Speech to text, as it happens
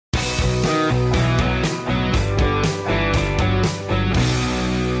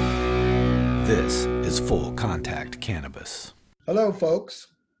Contact Cannabis. Hello, folks.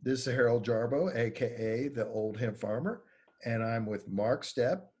 This is Harold Jarbo, aka the Old Hemp Farmer, and I'm with Mark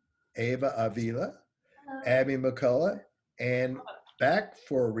Stepp, Ava Avila, Abby McCullough, and back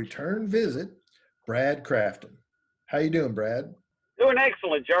for a return visit, Brad Crafton. How you doing, Brad? Doing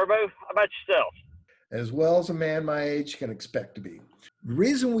excellent, Jarbo. How about yourself? As well as a man my age can expect to be. The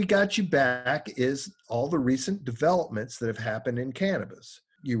reason we got you back is all the recent developments that have happened in cannabis.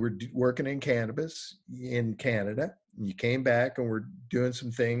 You were working in cannabis in Canada. You came back and were doing some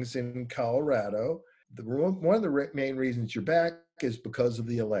things in Colorado. One of the main reasons you're back is because of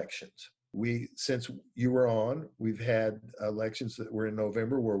the elections. Since you were on, we've had elections that were in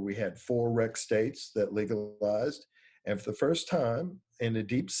November where we had 4 rec states that legalized. And for the first time in the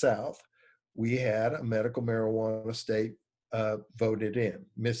Deep South, we had a medical marijuana state voted in,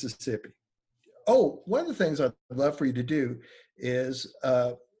 Mississippi. Oh, one of the things I'd love for you to do is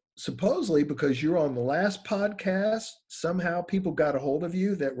supposedly because you're on the last podcast, somehow people got a hold of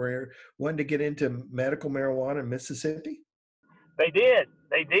you that were wanting to get into medical marijuana in Mississippi. They did.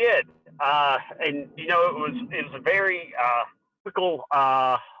 And you know, it was a very typical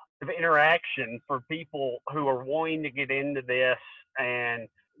interaction for people who are wanting to get into this, and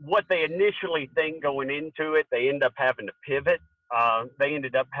what they initially think going into it, they end up having to pivot. They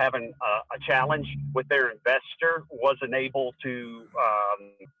ended up having a challenge with their investor, wasn't able to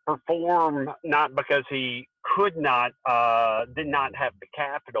perform, not because he did not have the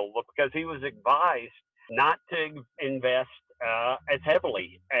capital, but because he was advised not to invest as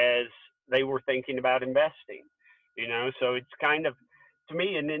heavily as they were thinking about investing. You know, so it's kind of, to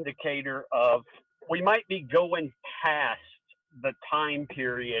me, an indicator of we might be going past the time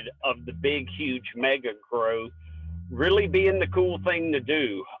period of the big, huge mega growth really being the cool thing to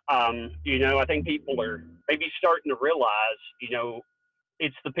do. You know, I think people are maybe starting to realize, you know,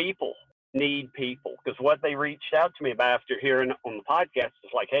 it's the people need people, because what they reached out to me about after hearing on the podcast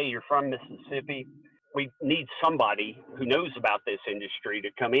is like, hey, you're from Mississippi. We need somebody who knows about this industry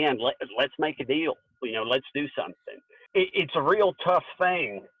to come in. Let's make a deal. You know, let's do something. It's a real tough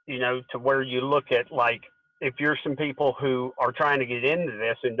thing, you know, to where you look at, like, if you're some people who are trying to get into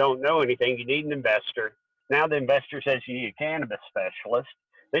this and don't know anything, you need an investor. Now the investor says you need a cannabis specialist.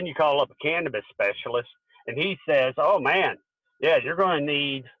 Then you call up a cannabis specialist and he says, oh man, yeah, you're going to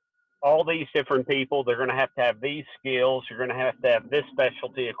need all these different people. They're going to have these skills. You're going to have this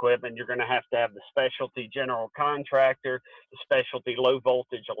specialty equipment. You're going to have the specialty general contractor, the specialty low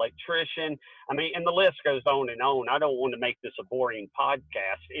voltage electrician. I mean, and the list goes on and on. I don't want to make this a boring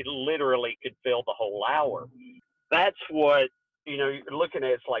podcast. It literally could fill the whole hour. That's what, you know, you're looking at.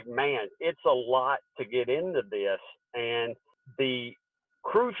 It's like, man, it's a lot to get into this. And the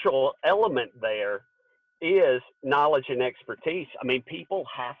crucial element there is knowledge and expertise. I mean, people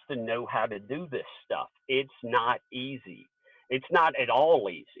have to know how to do this stuff. It's not easy. It's not at all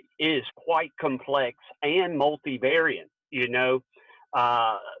easy. It is quite complex and multivariate, you know.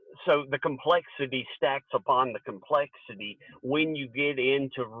 So the complexity stacks upon the complexity when you get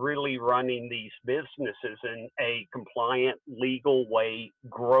into really running these businesses in a compliant, legal way,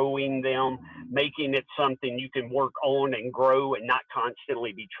 growing them, making it something you can work on and grow and not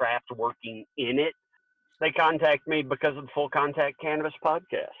constantly be trapped working in it. They contact me because of the Full Contact Cannabis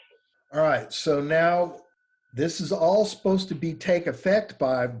podcast. All right. So now this is all supposed to take effect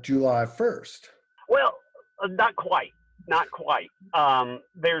by July 1st. Well, not quite. I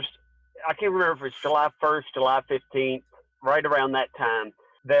can't remember if it's July 1st, July 15th, right around that time.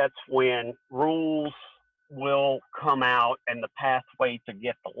 That's when rules will come out and the pathway to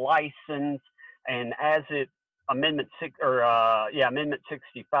get the license. And as Amendment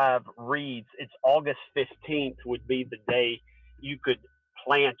 65 reads, it's August 15th would be the day you could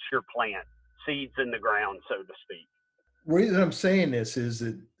plant your plant, seeds in the ground, so to speak. The reason I'm saying this is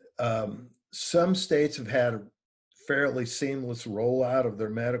that some states have had a fairly seamless rollout of their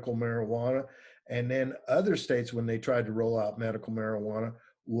medical marijuana, and then other states, when they tried to roll out medical marijuana,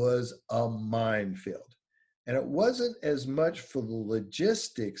 was a minefield. And it wasn't as much for the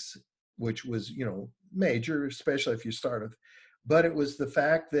logistics, which was, you know, major, especially if you started, but it was the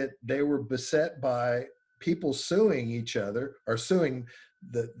fact that they were beset by people suing each other or suing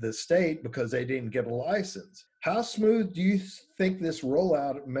the state because they didn't get a license. How smooth do you think this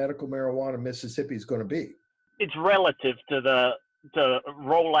rollout of medical marijuana in Mississippi is going to be? It's relative to the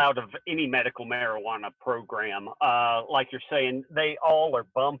rollout of any medical marijuana program. Like you're saying, they all are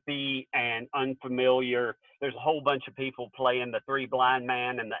bumpy and unfamiliar. There's a whole bunch of people playing the three blind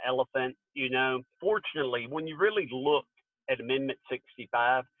man and the elephant, you know. Fortunately, when you really look at Amendment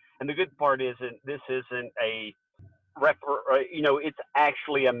 65, and the good part is that this isn't a it's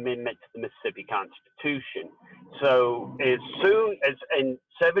actually amendment to the Mississippi Constitution. So as soon as, and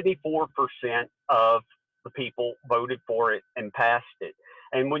 74% of the people voted for it and passed it.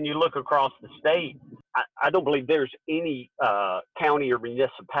 And when you look across the state, I don't believe there's any county or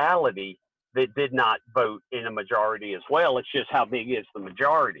municipality that did not vote in a majority as well. It's just how big is the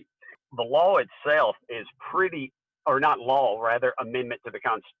majority. The law itself is pretty, or not law, rather, amendment to the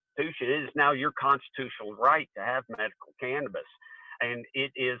Constitution. It is now your constitutional right to have medical cannabis. And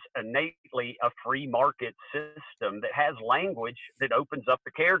it is innately a free market system that has language that opens up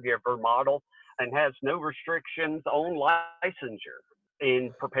the caregiver model and has no restrictions on licensure.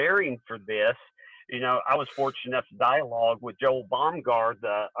 In preparing for this, I was fortunate enough to dialogue with Joel Baumgard,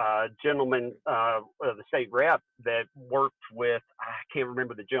 the gentleman, the state rep that worked with, I can't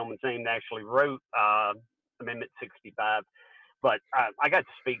remember the gentleman's name that actually wrote Amendment 65. But I got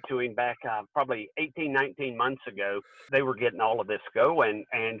to speak to him back probably 18, 19 months ago. They were getting all of this going,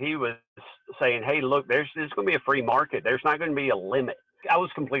 and he was saying, hey, look, there's going to be a free market. There's not going to be a limit. I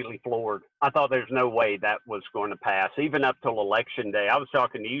was completely floored. I thought there's no way that was going to pass, even up till Election Day. I was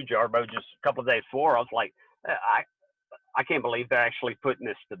talking to you, Jarbo, just a couple of days before. I was like, I can't believe they're actually putting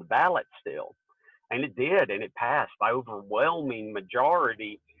this to the ballot still. And it did, and it passed by overwhelming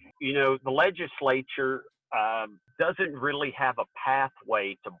majority. The legislature doesn't really have a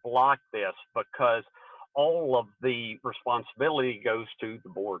pathway to block this because all of the responsibility goes to the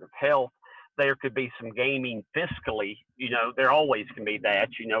Board of Health. There could be some gaming fiscally, there always can be that,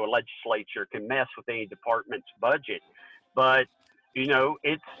 a legislature can mess with any department's budget, but,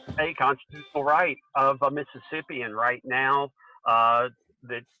 it's a constitutional right of a Mississippian right now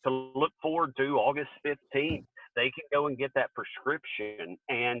that to look forward to August 15th. They can go and get that prescription.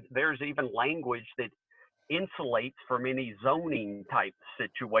 And there's even language that insulates from any zoning type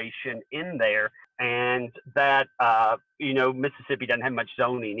situation in there. And that, Mississippi doesn't have much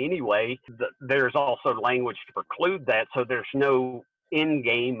zoning anyway. There's also language to preclude that. So there's no end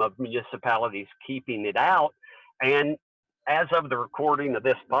game of municipalities keeping it out. And as of the recording of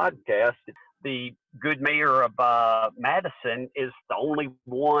this podcast, the good mayor of Madison is the only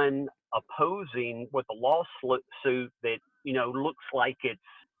one opposing with a lawsuit that, looks like it's,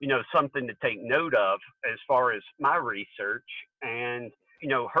 something to take note of as far as my research. And,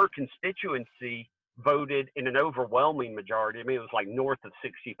 her constituency voted in an overwhelming majority. I mean, it was like north of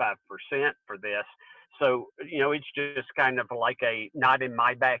 65% for this. So, it's just kind of like a not in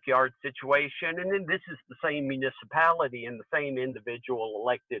my backyard situation. And then this is the same municipality and the same individual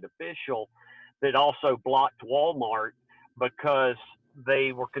elected official that also blocked Walmart because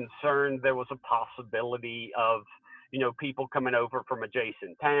they were concerned there was a possibility of, people coming over from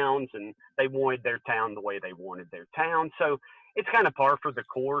adjacent towns and they wanted their town the way they wanted their town. So it's kind of par for the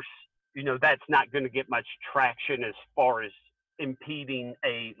course. That's not going to get much traction as far as impeding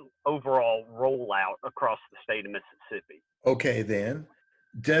a overall rollout across the state of Mississippi. Okay, then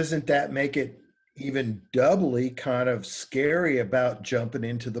doesn't that make it even doubly kind of scary about jumping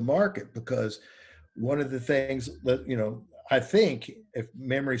into the market? Because one of the things that, I think, if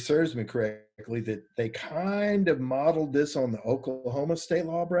memory serves me correctly, that they kind of modeled this on the Oklahoma state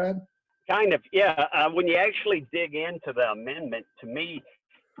law, Brad? Kind of, yeah. When you actually dig into the amendment, to me,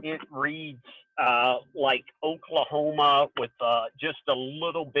 it reads like Oklahoma with just a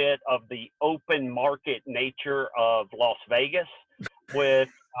little bit of the open market nature of Las Vegas, with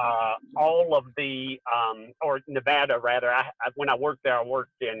all of the, or Nevada rather. When I worked there, I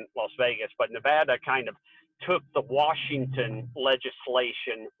worked in Las Vegas, but Nevada kind of took the Washington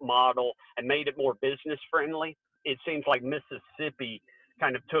legislation model and made it more business friendly. It seems like Mississippi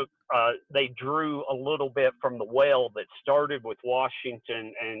kind of took, they drew a little bit from the well that started with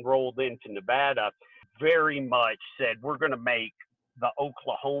Washington and rolled into Nevada, very much said, we're going to make the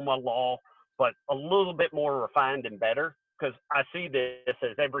Oklahoma law, but a little bit more refined and better. Because I see this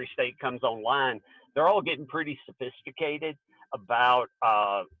as every state comes online, they're all getting pretty sophisticated about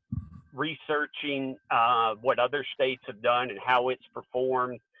researching what other states have done and how it's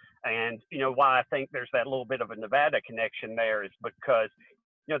performed. And, why I think there's that little bit of a Nevada connection there is because,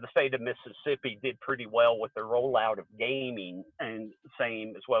 the state of Mississippi did pretty well with the rollout of gaming and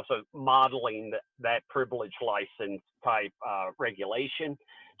same as well. So modeling that privilege license type regulation.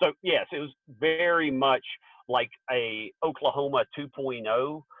 So yes, it was very much like a Oklahoma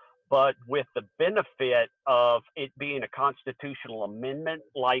 2.0, but with the benefit of it being a constitutional amendment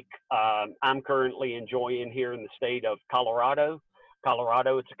like I'm currently enjoying here in the state of Colorado.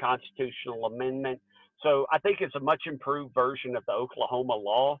 It's a constitutional amendment. So I think it's a much improved version of the Oklahoma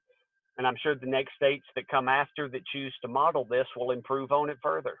law. And I'm sure the next states that come after that choose to model this will improve on it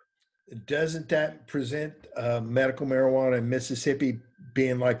further. Doesn't that present medical marijuana in Mississippi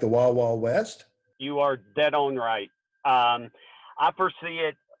being like the Wild Wild West? You are dead on right. I foresee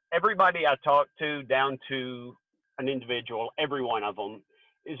it. Everybody I talk to, down to an individual, every one of them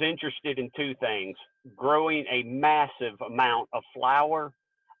is interested in two things: growing a massive amount of flower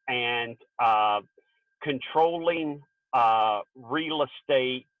and controlling real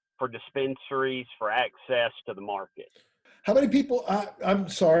estate for dispensaries for access to the market. How many people? I'm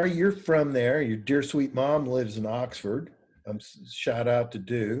sorry, you're from there. Your dear sweet mom lives in Oxford. Shout out to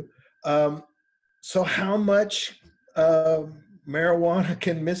Do. So, how much marijuana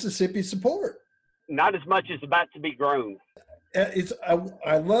can Mississippi support? Not as much as about to be grown.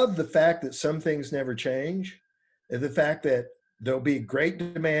 I love the fact that some things never change, and the fact that there'll be great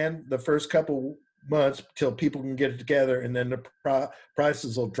demand the first couple months till people can get it together, and then the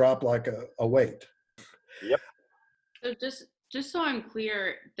prices will drop like a weight. Yep. So just so I'm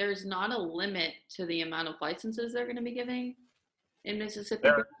clear, there's not a limit to the amount of licenses they're going to be giving in Mississippi?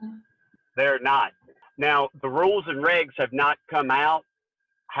 They're not. Now, the rules and regs have not come out.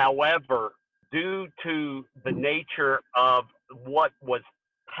 However, due to the nature of what was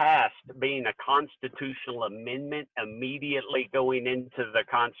passed being a constitutional amendment immediately going into the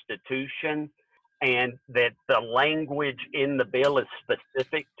Constitution, and that the language in the bill is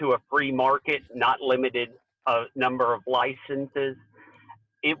specific to a free market, not limited number of licenses,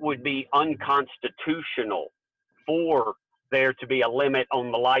 it would be unconstitutional for there to be a limit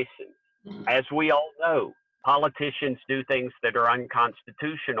on the license. As we all know, politicians do things that are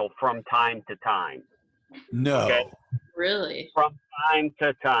unconstitutional from time to time. No. Okay? Really? From time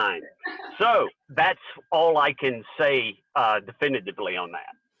to time. So that's all I can say definitively on that.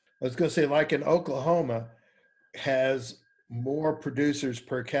 I was going to say, like in Oklahoma, has more producers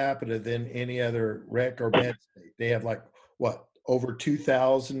per capita than any other rec or med state. They have like, what, over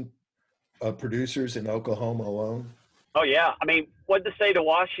 2,000 producers in Oklahoma alone? Oh, yeah. I mean, what the state of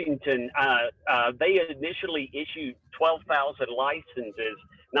Washington, they initially issued 12,000 licenses.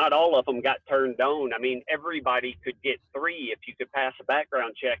 Not all of them got turned on. I mean, everybody could get 3 if you could pass a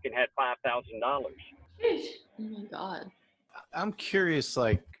background check and had $5,000. Oh, my God. I'm curious,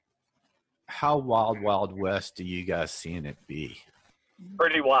 like, how wild west do you guys seeing it be?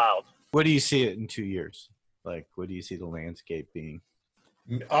 Pretty wild. What do you see it in 2 years? Like, what do you see the landscape being?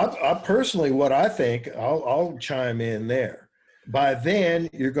 I personally, what I think, I'll chime in there. By then,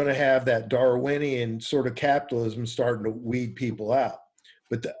 you're going to have that Darwinian sort of capitalism starting to weed people out.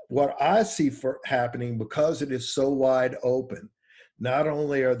 But what I see happening, because it is so wide open, not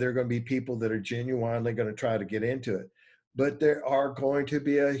only are there going to be people that are genuinely going to try to get into it, but there are going to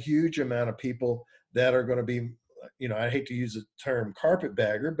be a huge amount of people that are going to be, I hate to use the term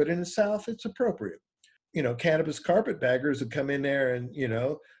carpetbagger, but in the South, it's appropriate. Cannabis carpetbaggers would come in there and,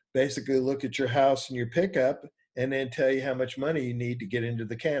 basically look at your house and your pickup and then tell you how much money you need to get into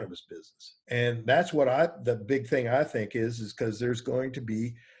the cannabis business. And that's what the big thing I think is because there's going to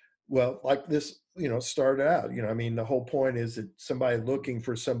be, well, like this, started out, the whole point is that somebody looking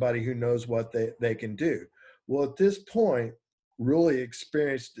for somebody who knows what they can do. Well, at this point, really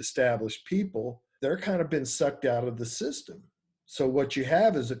experienced, established people, they're kind of been sucked out of the system. So what you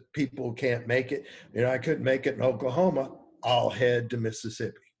have is that people can't make it. I couldn't make it in Oklahoma. I'll head to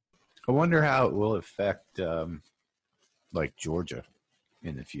Mississippi. I wonder how it will affect, like Georgia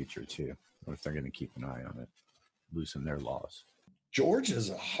in the future too, or if they're going to keep an eye on it, loosen their laws. Georgia's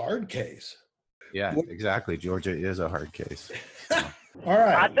a hard case. Yeah, exactly. Georgia is a hard case. All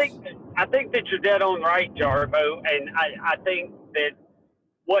right. I think that you're dead on right, Jarbo, and I think that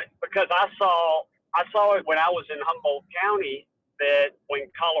because I saw it when I was in Humboldt County, that when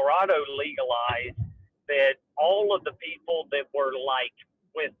Colorado legalized, that all of the people that were like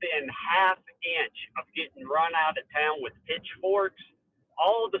within half inch of getting run out of town with pitchforks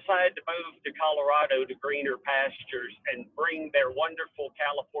all decided to move to Colorado to greener pastures and bring their wonderful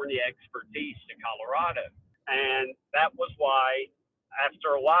California expertise to Colorado. And that was why,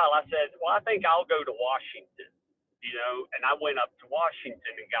 after a while, I said, well, I think I'll go to Washington, and I went up to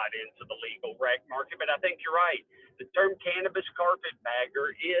Washington and got into the legal rec market. But I think you're right. The term cannabis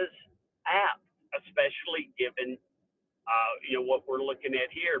carpetbagger is apt, especially given, what we're looking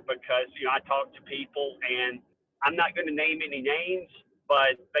at here, because, I talk to people, and I'm not going to name any names,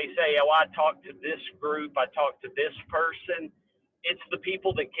 but they say, oh, I talked to this group, I talked to this person. It's the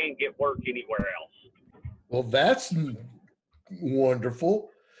people that can't get work anywhere else. Well, that's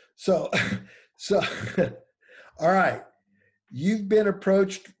wonderful. So, all right. You've been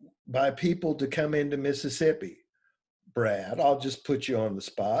approached by people to come into Mississippi. Brad, I'll just put you on the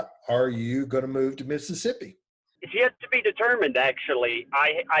spot. Are you going to move to Mississippi? It's yet to be determined, actually.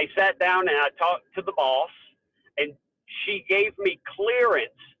 I sat down and I talked to the boss, and she gave me clearance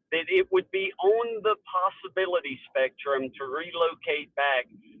that it would be on the possibility spectrum to relocate back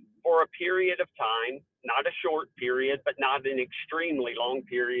for a period of time, not a short period, but not an extremely long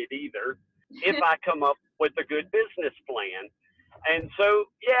period either, if I come up with a good business plan. And so,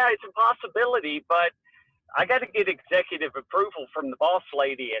 yeah, it's a possibility, but I got to get executive approval from the boss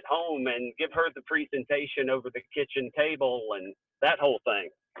lady at home and give her the presentation over the kitchen table and that whole thing.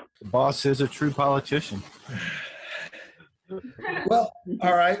 The boss is a true politician. Well,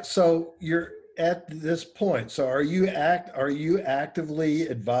 all right. So you're at this point. So are you actively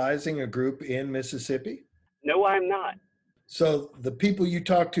advising a group in Mississippi? No, I'm not. So the people you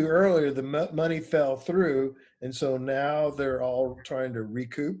talked to earlier, the money fell through, and so now they're all trying to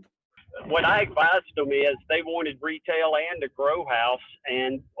recoup. What I advised them is they wanted retail and a grow house,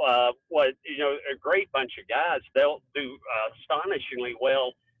 and a great bunch of guys. They'll do astonishingly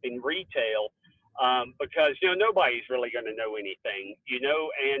well in retail because nobody's really going to know anything,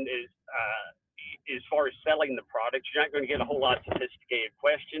 and as far as selling the products, you're not going to get a whole lot of sophisticated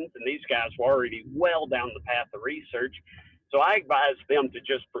questions, and these guys were already well down the path of research. So I advised them to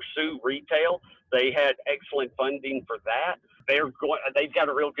just pursue retail. They had excellent funding for that. They've got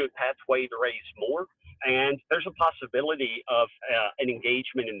a real good pathway to raise more, and there's a possibility of an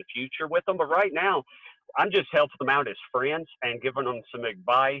engagement in the future with them. But right now, I'm just helping them out as friends and giving them some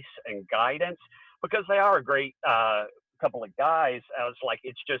advice and guidance because they are a great couple of guys. I was like,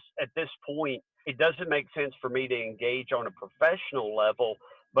 it's just at this point, it doesn't make sense for me to engage on a professional level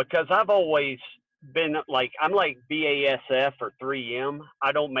because I've always been like, I'm like BASF or 3M.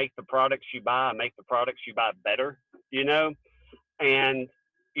 I don't make the products you buy. I make the products you buy better, and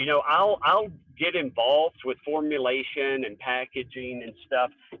I'll get involved with formulation and packaging and stuff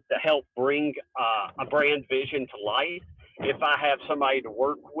to help bring a brand vision to life. If I have somebody to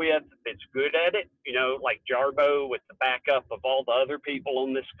work with that's good at it, like Jarbo with the backup of all the other people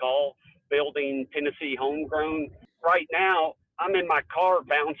on this call, building Tennessee Homegrown. Right now, I'm in my car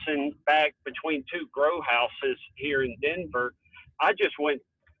bouncing back between two grow houses here in Denver. I've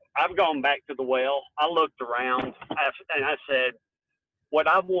gone back to the well. I looked around and I said, what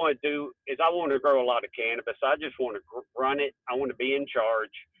I want to do is I want to grow a lot of cannabis. I just want to run it. I want to be in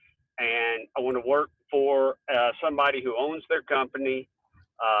charge, and I want to work for somebody who owns their company,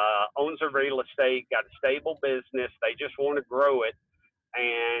 owns their real estate, got a stable business. They just want to grow it.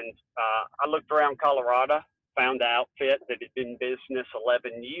 And I looked around Colorado, found an outfit that had been in business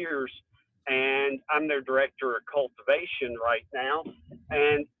 11 years, and I'm their director of cultivation right now.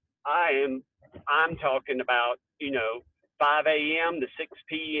 And I'm talking about, 5 a.m. to 6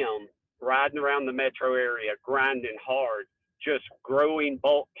 p.m., riding around the metro area, grinding hard, just growing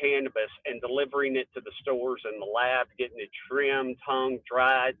bulk cannabis and delivering it to the stores and the lab, getting it trimmed, hung,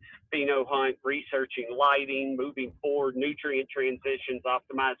 dried, pheno hunt, researching lighting, moving forward, nutrient transitions,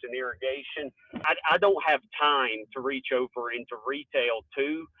 optimizing irrigation. I don't have time to reach over into retail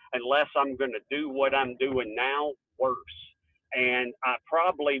too, unless I'm going to do what I'm doing now worse. And I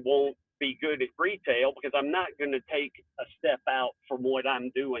probably won't be good at retail because I'm not going to take a step out from what I'm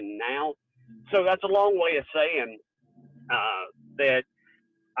doing now. So that's a long way of saying that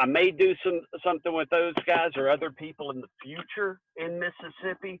I may do something with those guys or other people in the future in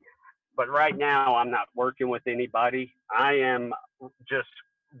Mississippi, but right now I'm not working with anybody. I am just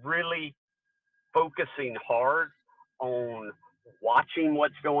really focusing hard on watching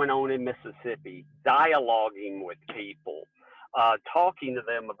what's going on in Mississippi, dialoguing with people, talking to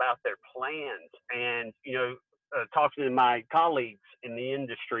them about their plans, and talking to my colleagues in the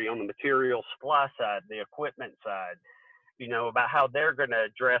industry on the material supply side, the equipment side, about how they're going to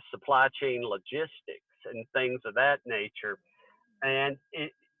address supply chain logistics and things of that nature. And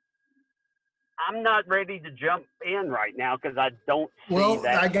I'm not ready to jump in right now because I don't see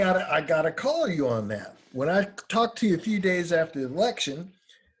that. I gotta call you on that. When I talked to you a few days after the election,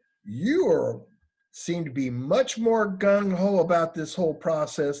 you seem to be much more gung-ho about this whole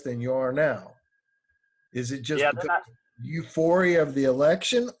process than you are now. Is it just euphoria of the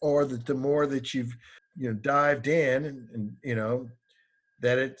election, or that the more that you've dived in and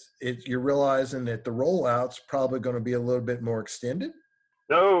that you're realizing that the rollout's probably going to be a little bit more extended?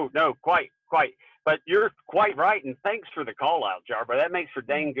 No, quite. But you're quite right, and thanks for the call out, Jarbo. That makes for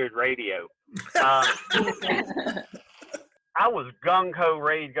dang good radio. I was gung-ho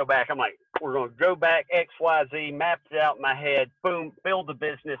ready to go back. I'm like, we're going to go back X, Y, Z, mapped it out in my head, boom, build a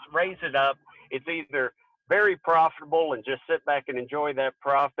business, raise it up. It's either very profitable and just sit back and enjoy that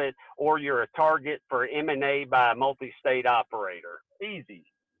profit, or you're a target for M&A by a multi-state operator. Easy.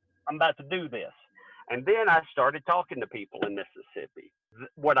 I'm about to do this. And then I started talking to people in Mississippi.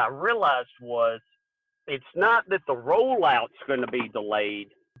 What I realized was it's not that the rollout's going to be delayed.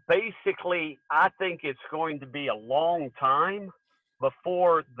 Basically, I think it's going to be a long time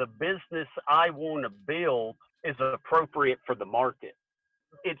before the business I want to build is appropriate for the market.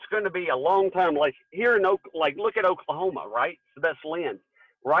 It's going to be a long time. Like here in like look at Oklahoma, right? So that's land.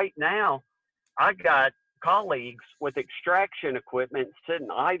 Right now, I got colleagues with extraction equipment sitting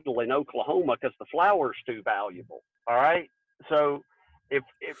idle in Oklahoma because the flour's too valuable. All right. So if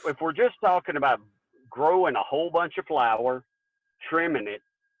we're just talking about growing a whole bunch of flour, trimming it,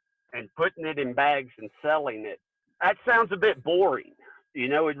 and putting it in bags and selling it, that sounds a bit boring. You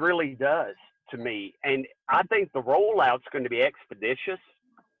know, it really does to me. And I think the rollout's going to be expeditious.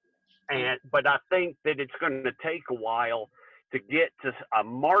 But I think that it's going to take a while to get to a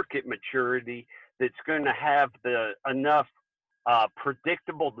market maturity that's going to have enough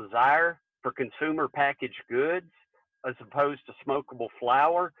predictable desire for consumer packaged goods as opposed to smokable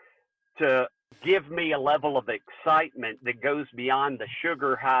flour to give me a level of excitement that goes beyond the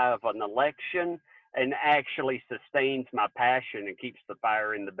sugar high of an election and actually sustains my passion and keeps the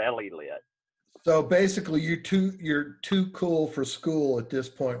fire in the belly lit. So basically, you're too cool for school at this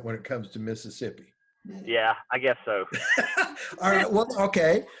point when it comes to Mississippi. Yeah, I guess so. All right. Well,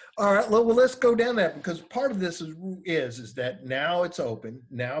 okay. All right. Well, let's go down that, because part of this is that now it's open.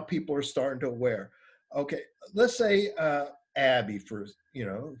 Now people are starting to aware. Okay. Let's say Abby,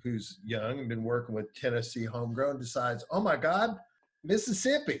 who's young and been working with Tennessee Homegrown, decides, oh my God,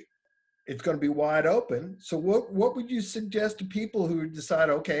 Mississippi, it's going to be wide open. So what would you suggest to people who decide,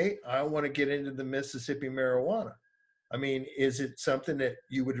 okay, I want to get into the Mississippi marijuana? I mean, is it something that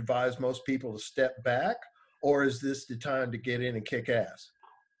you would advise most people to step back, or is this the time to get in and kick ass?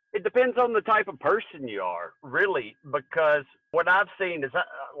 It depends on the type of person you are, really, because what I've seen is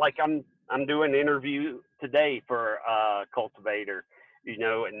like I'm doing an interview today for a cultivator,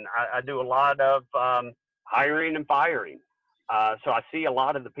 and I do a lot of hiring and firing. So I see a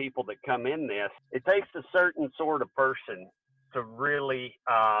lot of the people that come in this. It takes a certain sort of person to really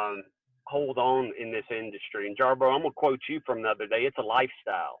hold on in this industry. And Jarbro, I'm going to quote you from the other day. It's a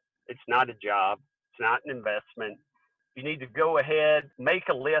lifestyle. It's not a job. It's not an investment. You need to go ahead, make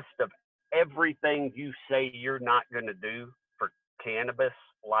a list of everything you say you're not going to do for cannabis.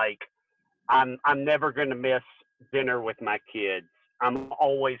 Like, I'm never going to miss dinner with my kids. I'm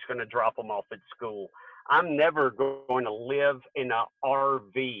always going to drop them off at school. I'm never going to live in an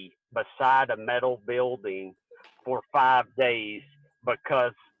RV beside a metal building for 5 days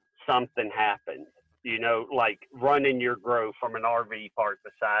because something happened, like running your grow from an RV park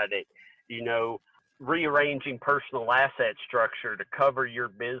beside it, rearranging personal asset structure to cover your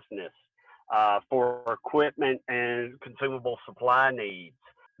business for equipment and consumable supply needs.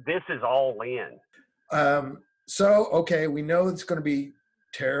 This is all in. So, okay, we know it's going to be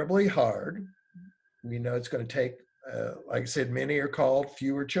terribly hard. We know it's going to take, like I said, many are called,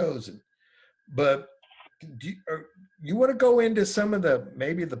 few are chosen. But you want to go into some of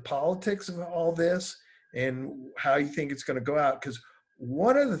maybe the politics of all this and how you think it's going to go out? Because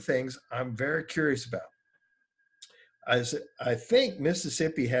one of the things I'm very curious about is I think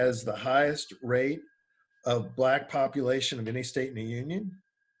Mississippi has the highest rate of Black population of any state in the union.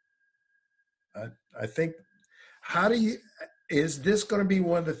 I think, is this going to be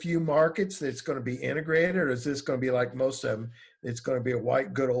one of the few markets that's going to be integrated, or is this going to be like most of them, it's going to be a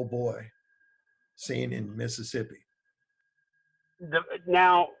white good old boy scene in Mississippi?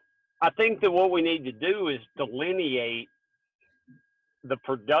 Now, I think that what we need to do is delineate the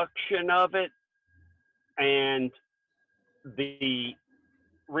production of it and the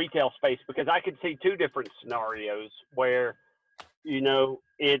retail space, because I could see two different scenarios where,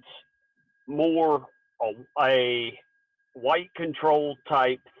 it's more a white control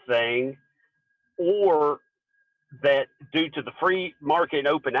type thing, or that due to the free market and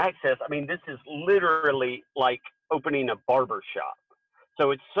open access, I mean, this is literally like opening a barber shop.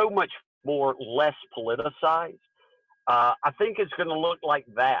 So it's so much less politicized. I think it's going to look like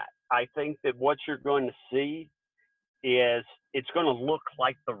that. I think that what you're going to see is it's going to look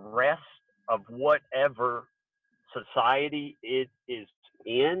like the rest of whatever society it is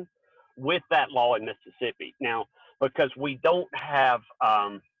in with that law in Mississippi. Now, because we don't have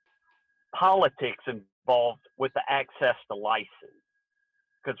politics involved with the access to license,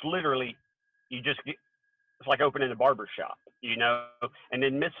 because literally you just get, it's like opening a barber shop, and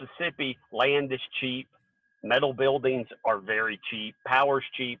in Mississippi, land is cheap, metal buildings are very cheap, power's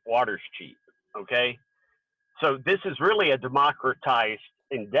cheap, water's cheap. Okay. So this is really a democratized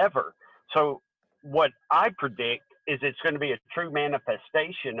endeavor. So what I predict is it's going to be a true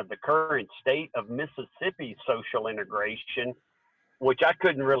manifestation of the current state of Mississippi's social integration, which I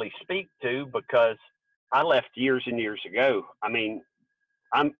couldn't really speak to because I left years and years ago. I mean,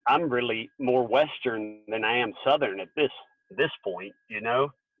 I'm really more Western than I am Southern at this point, you know.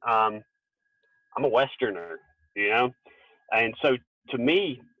 I'm a Westerner, you know, and so to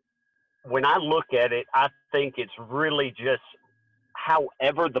me, when I look at it, I think it's really just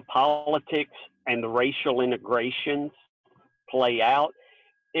however the politics and the racial integrations play out,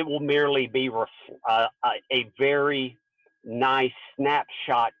 it will merely be a very nice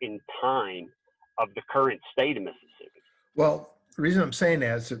snapshot in time of the current state of Mississippi. Well, the reason I'm saying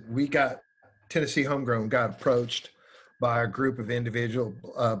that is that Tennessee Homegrown got approached by a group of individual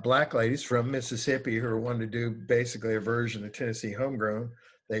black ladies from Mississippi who are wanting to do basically a version of Tennessee Homegrown.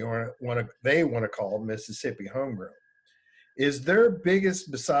 They want to call Mississippi Homegrown. Is their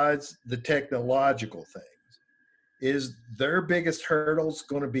biggest, besides the technological things, is their biggest hurdles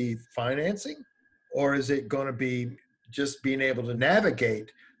going to be financing, or is it going to be just being able to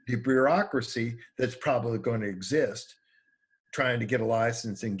navigate the bureaucracy that's probably going to exist trying to get a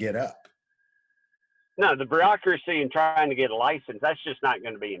license and get up? No, the bureaucracy and trying to get a license, that's just not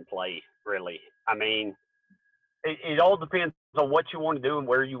going to be in play, really. I mean, it all depends on what you want to do and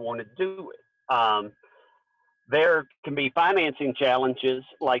where you want to do it. There can be financing challenges,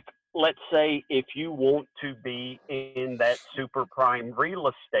 like let's say if you want to be in that super prime real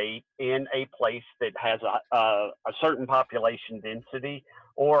estate in a place that has a certain population density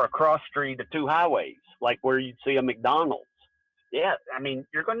or a cross street of two highways, like where you'd see a McDonald's. Yeah, I mean,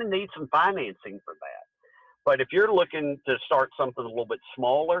 you're going to need some financing for that. But if you're looking to start something a little bit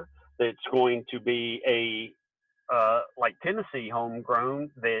smaller, that's going to be like Tennessee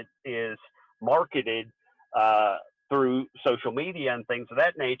Homegrown, that is marketed through social media and things of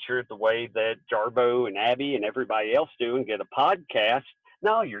that nature, the way that Jarbo and Abby and everybody else do, and get a podcast.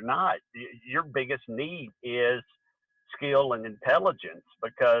 No, you're not. Your biggest need is skill and intelligence,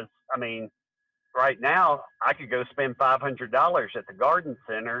 because, I mean, right now I could go spend $500 at the garden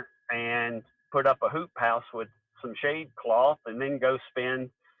center and put up a hoop house with some shade cloth, and then go spend,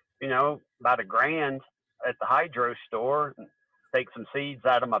 you know, about $1,000 at the hydro store and take some seeds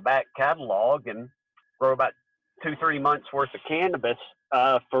out of my back catalog and grow about 2-3 months worth of cannabis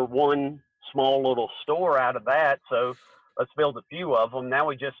for one small little store out of that. So let's build a few of them. Now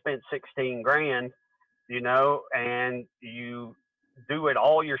we just spent $16,000, you know, and you do it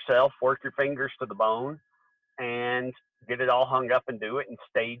all yourself, work your fingers to the bone, and get it all hung up and do it and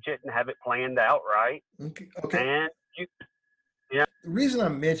stage it and have it planned out right. Okay. And the reason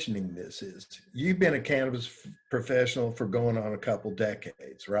I'm mentioning this is you've been a cannabis professional for going on a couple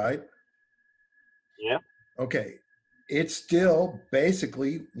decades, right? Yeah. Okay. It's still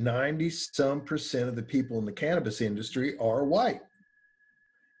basically 90% of the people in the cannabis industry are white.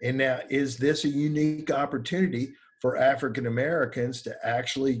 And now, is this a unique opportunity for African Americans to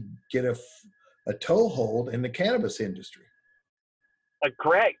actually get a toehold in the cannabis industry?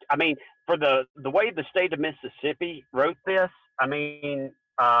 Correct. I mean, for the way the state of Mississippi wrote this, I mean,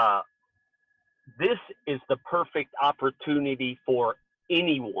 this is the perfect opportunity for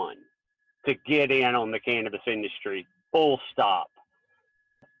anyone to get in on the cannabis industry, full stop.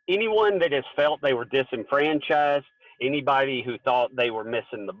 Anyone that has felt they were disenfranchised, anybody who thought they were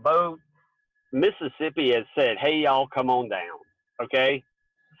missing the boat, Mississippi has said, hey, y'all, come on down, okay?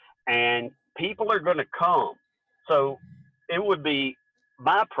 And people are going to come. So it would be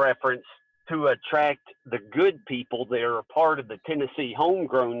my preference to attract the good people that are a part of the Tennessee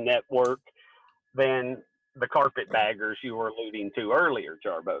Homegrown Network than the carpetbaggers you were alluding to earlier,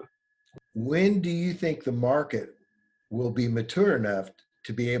 Jarbo. When do you think the market will be mature enough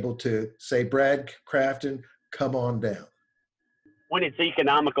to be able to say, Brad Crafton, come on down? When it's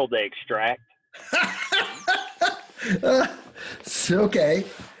economical to extract. Okay.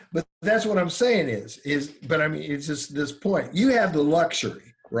 But that's what I'm saying but I mean, it's just this point. You have the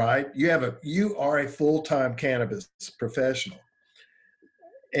luxury, right? You are a full-time cannabis professional.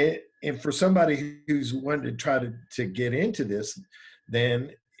 And for somebody who's wanting to try to get into this,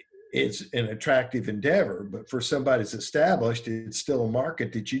 then it's an attractive endeavor. But for somebody that's established, it's still a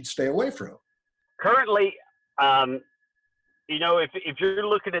market that you'd stay away from. Currently, you know, if you're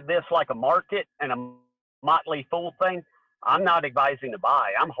looking at this like a market and a motley fool thing, I'm not advising to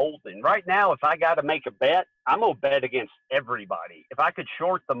buy. I'm holding. Right now, if I got to make a bet, I'm going to bet against everybody. If I could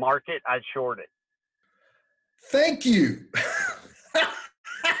short the market, I'd short it. Thank you.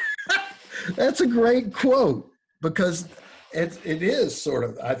 That's a great quote, because it is sort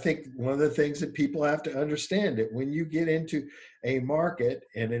of, I think, one of the things that people have to understand, that when you get into a market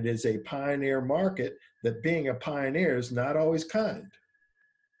and it is a pioneer market, that being a pioneer is not always kind.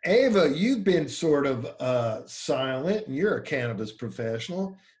 Ava, you've been sort of silent, and you're a cannabis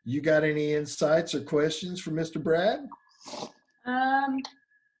professional. You got any insights or questions for Mr. Brad?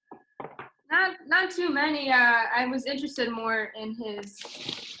 Not too many. I was interested more in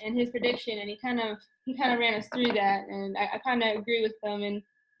his prediction, and he kind of ran us through that, and I kind of agree with them. And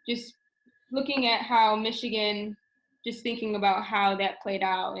just looking at how Michigan, just thinking about how that played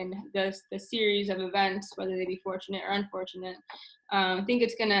out and the series of events, whether they be fortunate or unfortunate, I think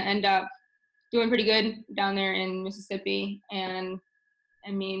it's gonna end up doing pretty good down there in Mississippi. And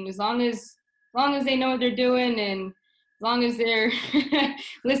I mean, as long as they know what they're doing, and as long as they're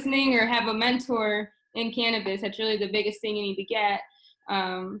listening or have a mentor in cannabis, that's really the biggest thing you need to get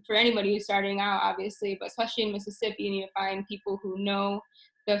for anybody who's starting out, obviously, but especially in Mississippi, you need to find people who know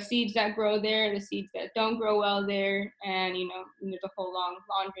the seeds that grow there, the seeds that don't grow well there, and there's a whole long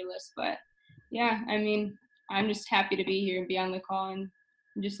laundry list. But yeah, I mean, I'm just happy to be here and be on the call and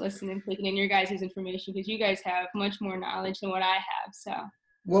just listening, taking in your guys' information, because you guys have much more knowledge than what I have. So.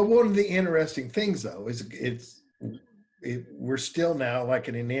 Well, one of the interesting things, though, is we're still now like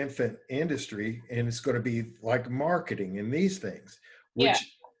in an infant industry, and it's going to be like marketing and these things,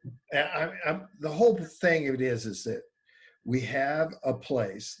 which the whole thing of it is that we have a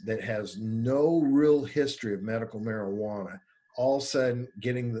place that has no real history of medical marijuana, all of a sudden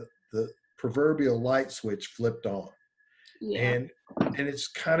getting the proverbial light switch flipped on. Yeah. And it's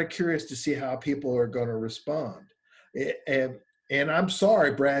kind of curious to see how people are going to respond. And I'm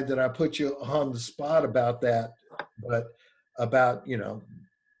sorry, Brad, that I put you on the spot about that, but about,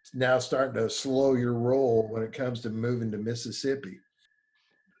 now starting to slow your roll when it comes to moving to Mississippi.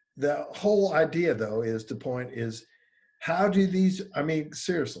 The whole idea, though, is how do these, I mean,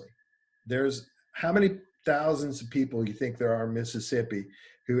 seriously, there's how many thousands of people you think there are in Mississippi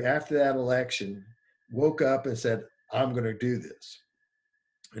who after that election woke up and said, I'm going to do this.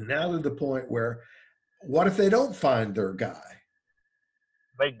 And now they're at the point where, what if they don't find their guy?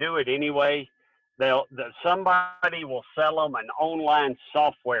 They do it anyway. Somebody will sell them an online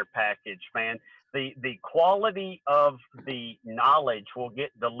software package, man. The quality of the knowledge will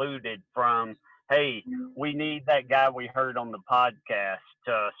get diluted from, hey, we need that guy we heard on the podcast,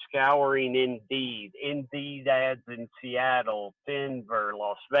 scouring Indeed ads in Seattle, Denver,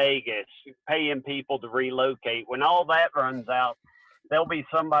 Las Vegas, paying people to relocate. When all that runs out, there'll be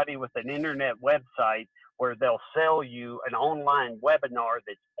somebody with an internet website where they'll sell you an online webinar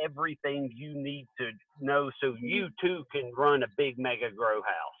that's everything you need to know so you too can run a big mega grow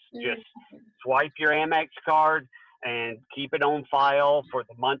house. Just swipe your Amex card and keep it on file for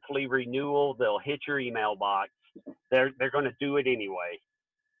the monthly renewal. They'll hit your email box. They're going to do it anyway.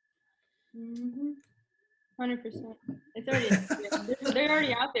 100%. It's already they're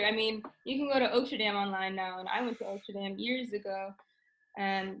already out there. I mean, you can go to Oaksherdam online now, and I went to Oaksherdam years ago.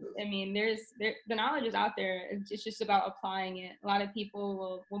 And I mean, the knowledge is out there. It's just about applying it. A lot of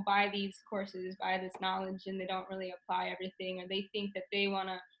people will buy these courses, buy this knowledge, and they don't really apply everything, or they think that they want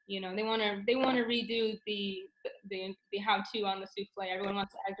to, they want to redo the how-to on the souffle. Everyone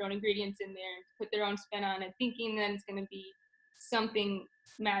wants to add their own ingredients in there and put their own spin on it, thinking that it's going to be something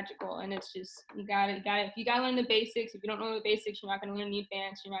magical. And it's just, you got to learn the basics. If you don't know the basics, you're not going to learn the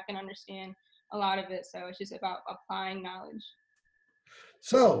advanced. You're not going to understand a lot of it. So it's just about applying knowledge.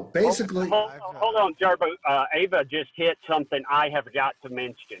 So basically, hold on, Jarbo. Ava just hit something I have got to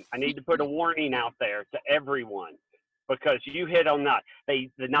mention. I need to put a warning out there to everyone, because you hit on that. The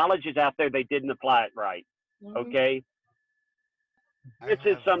knowledge is out there. They didn't apply it right. Okay. This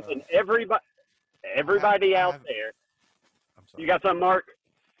is something everybody out there. I'm sorry. You got something, Mark?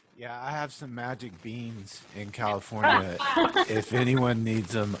 Yeah, I have some magic beans in California. If anyone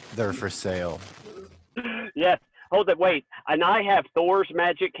needs them, they're for sale. Yes. Hold it, wait. And I have Thor's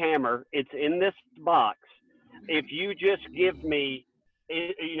magic hammer. It's in this box. If you just give me,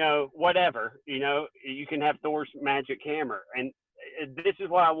 whatever, you can have Thor's magic hammer. And this is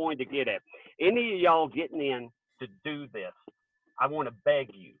what I wanted to get at. Any of y'all getting in to do this, I want to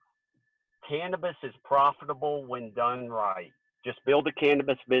beg you. Cannabis is profitable when done right. Just build a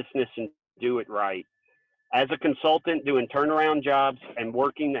cannabis business and do it right. As a consultant, doing turnaround jobs and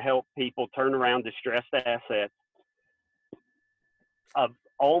working to help people turn around distressed assets, of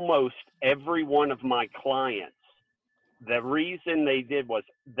almost every one of my clients, the reason they did was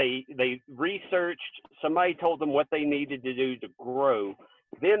they researched, somebody told them what they needed to do to grow.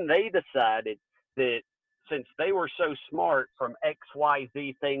 Then they decided that since they were so smart from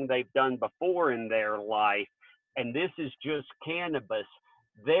XYZ thing they've done before in their life, and this is just cannabis,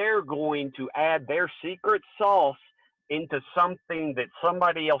 they're going to add their secret sauce into something that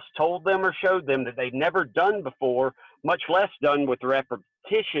somebody else told them or showed them that they've never done before, much less done with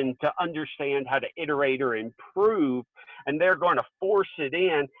repetition to understand how to iterate or improve. And they're going to force it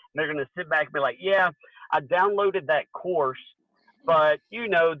in. They're going to sit back and be like, yeah, I downloaded that course, but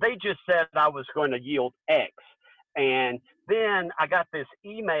they just said I was going to yield X. And then I got this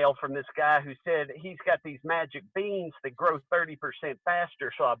email from this guy who said he's got these magic beans that grow 30%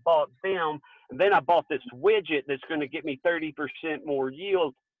 faster. So I bought them. And then I bought this widget that's going to get me 30% more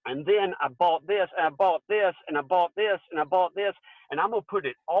yield. And then I bought this, and I bought this, and I bought this, and I bought this. And I'm going to put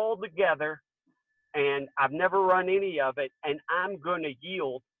it all together. And I've never run any of it. And I'm going to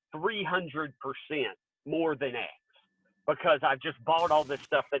yield 300% more than X, because I've just bought all this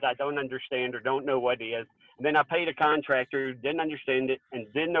stuff that I don't understand or don't know what it is. And then I paid a contractor who didn't understand it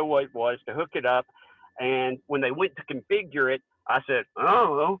and didn't know what it was to hook it up. And when they went to configure it, I said,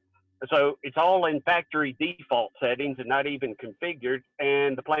 oh, so it's all in factory default settings and not even configured,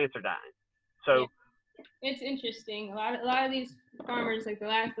 and the plants are dying. So it's interesting. A lot of these farmers, like the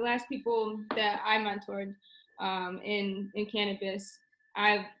last people that I mentored in cannabis,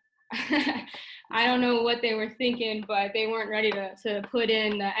 I don't know what they were thinking, but they weren't ready to put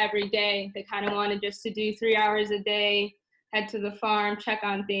in the every day. They kind of wanted just to do 3 hours a day, head to the farm, check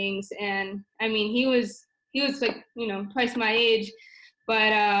on things. And I mean, he was like, twice my age,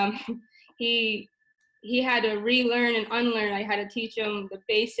 but he had to relearn and unlearn. I had to teach him the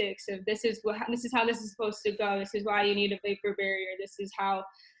basics of this is how this is supposed to go. This is why you need a vapor barrier. This is how,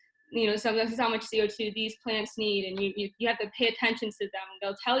 so this is how much CO2 these plants need, and you have to pay attention to them.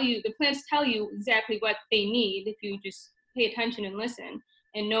 The plants tell you exactly what they need if you just pay attention and listen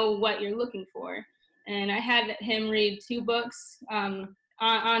and know what you're looking for. And I had him read 2 books on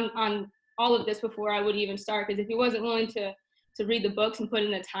all of this before I would even start, because if he wasn't willing to read the books and put in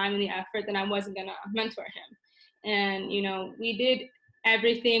the time and the effort, then I wasn't gonna mentor him. And we did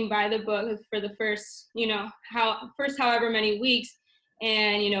everything by the book for the first however many weeks.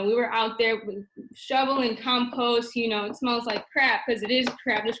 And, we were out there with shovel and compost, it smells like crap, because it is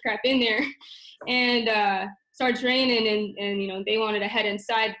crap, there's crap in there. And starts raining, and they wanted to head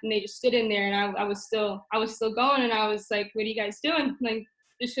inside, and they just stood in there, and I was still going, and I was like, what are you guys doing? Like,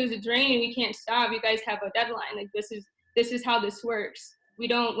 this shows it's raining, we can't stop, you guys have a deadline. Like, this is how this works. We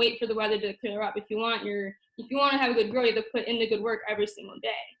don't wait for the weather to clear up. If you want to have a good grow, you have to put in the good work every single day.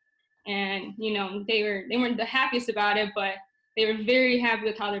 And, they weren't the happiest about it, but they were very happy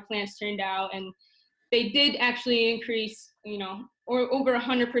with how their plants turned out, and they did actually increase, or over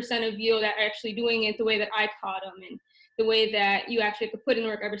 100% of yield at actually doing it the way that I taught them, and the way that you actually have to put in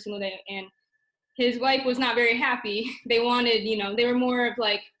work every single day. And his wife was not very happy. They wanted, they were more of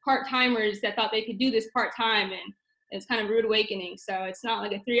like part-timers that thought they could do this part-time, and it's kind of a rude awakening. So it's not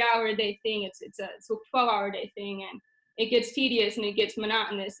like a 3-hour-a-day thing. It's a 12-hour-a-day thing, and it gets tedious and it gets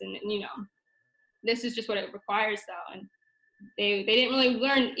monotonous, and this is just what it requires, though. And they didn't really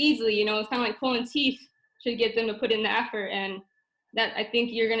learn easily, it's kind of like pulling teeth to get them to put in the effort. And that, I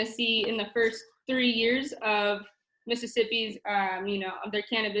think you're going to see in the first 3 years of Mississippi's, of their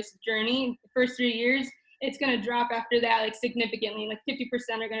cannabis journey, the first 3 years, it's going to drop after that, like significantly, like 50%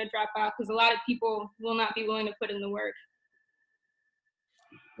 are going to drop out, because a lot of people will not be willing to put in the work.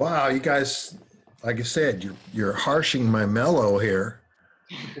 Wow, you guys, like I said, you're harshing my mellow here.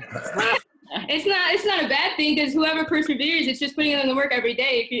 It's not a bad thing, because whoever perseveres, it's just putting in the work every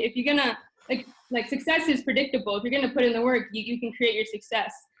day. If you're gonna like success is predictable. If you're gonna put in the work, you can create your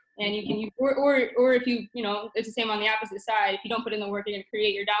success, and if you it's the same on the opposite side. If you don't put in the work, you're gonna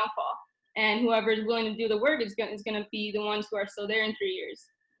create your downfall. And whoever is willing to do the work is gonna be the ones who are still there in 3 years.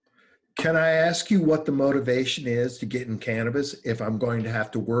 Can I ask you what the motivation is to get in cannabis if I'm going to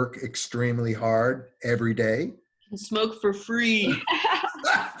have to work extremely hard every day? And smoke for free.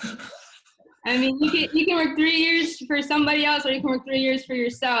 I mean, you can work 3 years for somebody else, or you can work 3 years for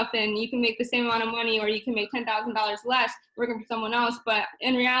yourself, and you can make the same amount of money, or you can make $10,000 less working for someone else. But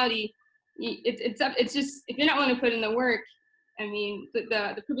in reality, it's just, if you're not willing to put in the work, I mean,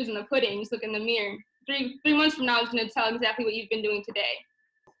 the proof is in the pudding. Just look in the mirror. Three months from now is going to tell exactly what you've been doing today.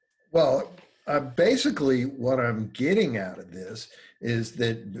 Well, basically what I'm getting out of this is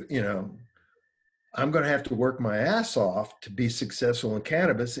that, I'm going to have to work my ass off to be successful in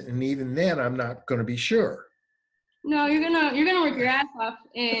cannabis. And even then I'm not going to be sure. No, you're gonna work your ass off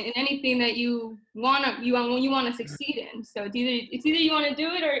in anything that you want to succeed in. So it's either you want to do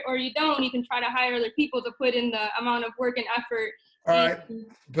it or you don't. You can try to hire other people to put in the amount of work and effort. All right,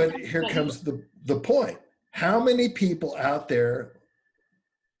 but here comes the point. How many people out there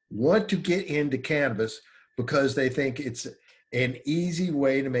want to get into cannabis because they think it's an easy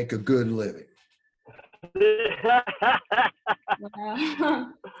way to make a good living? Wow.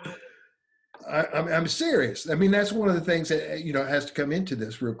 I'm serious. I mean, that's one of the things that, has to come into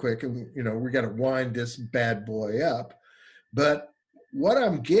this real quick. And, we got to wind this bad boy up. But what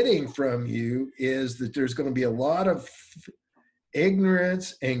I'm getting from you is that there's going to be a lot of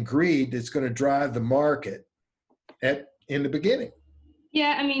ignorance and greed that's going to drive the market in the beginning.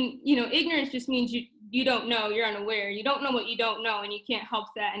 Yeah, I mean, ignorance just means you don't know, you're unaware. You don't know what you don't know, and you can't help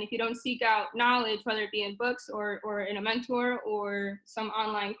that. And if you don't seek out knowledge, whether it be in books or in a mentor or some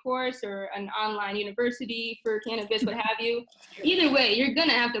online course or an online university for cannabis, what have you, either way, you're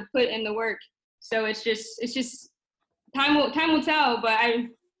gonna have to put in the work. So it's just time will tell. But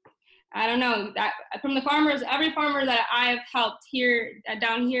I don't know. From the farmers, every farmer that I've helped here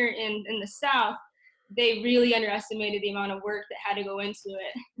down here in the South, they really underestimated the amount of work that had to go into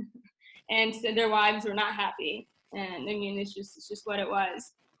it. And so their wives were not happy. And I mean, it's just what it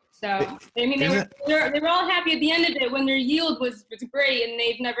was. So, I mean, they were all happy at the end of it when their yield was great and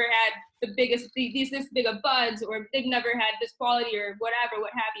they've never had this big of buds, or they've never had this quality or whatever,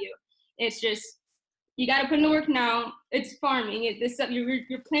 what have you. It's just, you got to put in the work now. It's farming.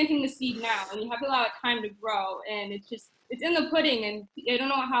 You're planting the seed now, and you have to allow it time to grow. And it's in the pudding. And I don't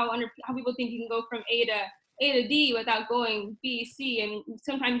know how people think you can go from A to D without going B, C, and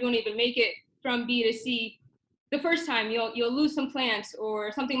sometimes you won't even make it from B to C. The first time you'll lose some plants,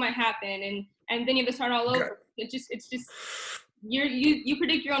 or something might happen, and then you have to start all over. It's just you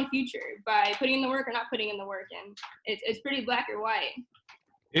predict your own future by putting in the work or not putting in the work, and it's pretty black or white.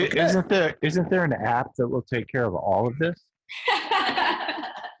 Isn't there an app that will take care of all of this?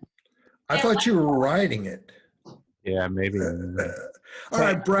 I thought you were writing it. Yeah, maybe. All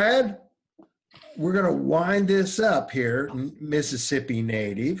right, Brad, we're going to wind this up here, Mississippi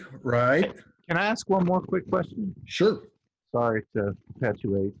native, right? Can I ask one more quick question? Sure. Sorry to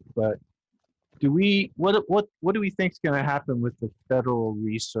perpetuate, but what do we think is going to happen with the federal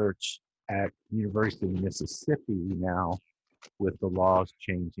research at University of Mississippi now, with the laws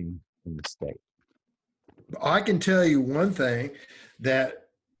changing in the state? I can tell you one thing, that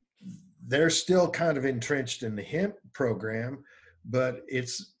they're still kind of entrenched in the hemp program, but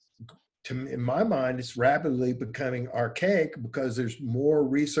in my mind, it's rapidly becoming archaic because there's more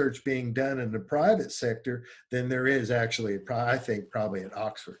research being done in the private sector than there is actually, I think, probably at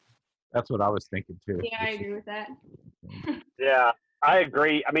Oxford. That's what I was thinking too. Yeah, I agree with that. Yeah, I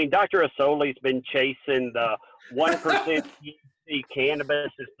agree. I mean, Dr. Asoli's been chasing the 1% THC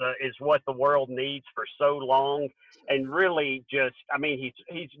cannabis is what the world needs for so long, and really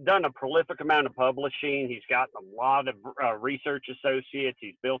he's done a prolific amount of publishing. He's gotten a lot of research associates.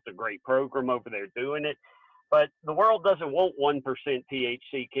 He's built a great program over there doing it, but the world doesn't want 1%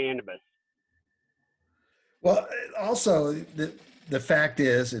 THC cannabis. Well, also the fact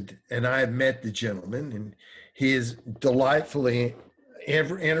is, and I have met the gentleman, and he is delightfully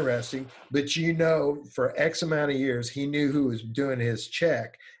interesting, but for X amount of years, he knew who was doing his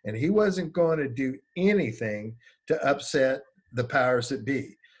check, and he wasn't going to do anything to upset the powers that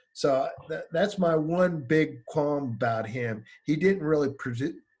be. So that's my one big qualm about him. He didn't really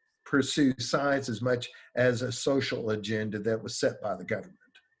pursue science as much as a social agenda that was set by the government.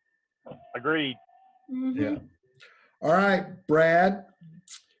 Agreed. Mm-hmm. Yeah. All right, Brad,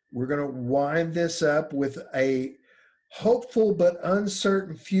 we're going to wind this up with a hopeful but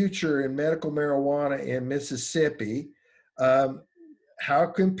uncertain future in medical marijuana in Mississippi. How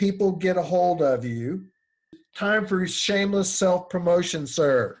can people get a hold of you? Time for shameless self-promotion,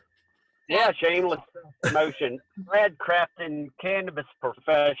 sir. Yeah, shameless promotion. Brad Crafton, cannabis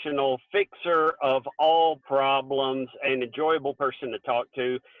professional, fixer of all problems, and enjoyable person to talk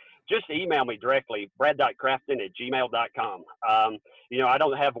to. Just email me directly, brad.crafton@gmail.com. I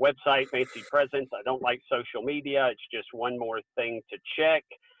don't have a website, fancy presence. I don't like social media. It's just one more thing to check.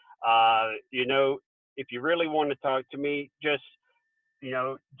 If you really want to talk to me, just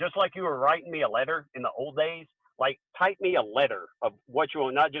like you were writing me a letter in the old days, like type me a letter of what you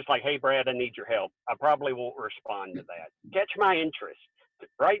want, not just like, hey, Brad, I need your help. I probably won't respond to that. Catch my interest.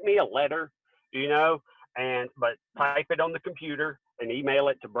 Write me a letter, but type it on the computer and email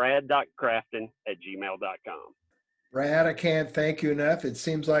it to brad.crafton@gmail.com. Brad, I can't thank you enough. It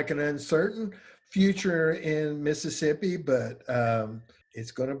seems like an uncertain future in Mississippi, but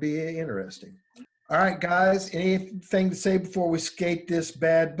it's going to be interesting. All right, guys, anything to say before we skate this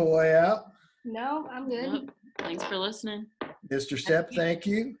bad boy out? No, I'm good. Nope. Thanks for listening. Mr. Stepp, thank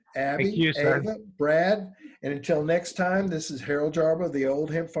you. Abby, Thank you, sir. Ava, Brad, and until next time, this is Harold Jarbo, the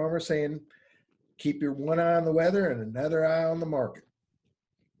old hemp farmer, saying keep your one eye on the weather and another eye on the market.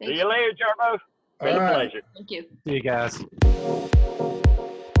 See you later, Jarbo. Been a pleasure. Thank you. See you guys.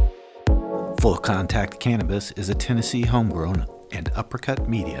 Full Contact Cannabis is a Tennessee homegrown and Uppercut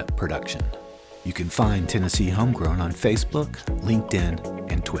Media production. You can find Tennessee Homegrown on Facebook,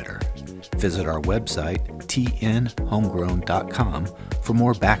 LinkedIn, and Twitter. Visit our website, tnhomegrown.com, for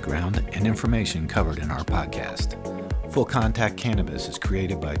more background and information covered in our podcast. Full Contact Cannabis is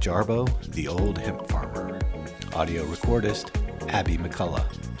created by Jarbo, the Old Hemp Farmer. Audio recordist, Abby McCullough.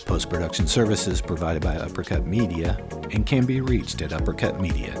 Post-production services provided by Uppercut Media and can be reached at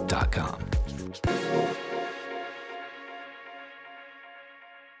uppercutmedia.com.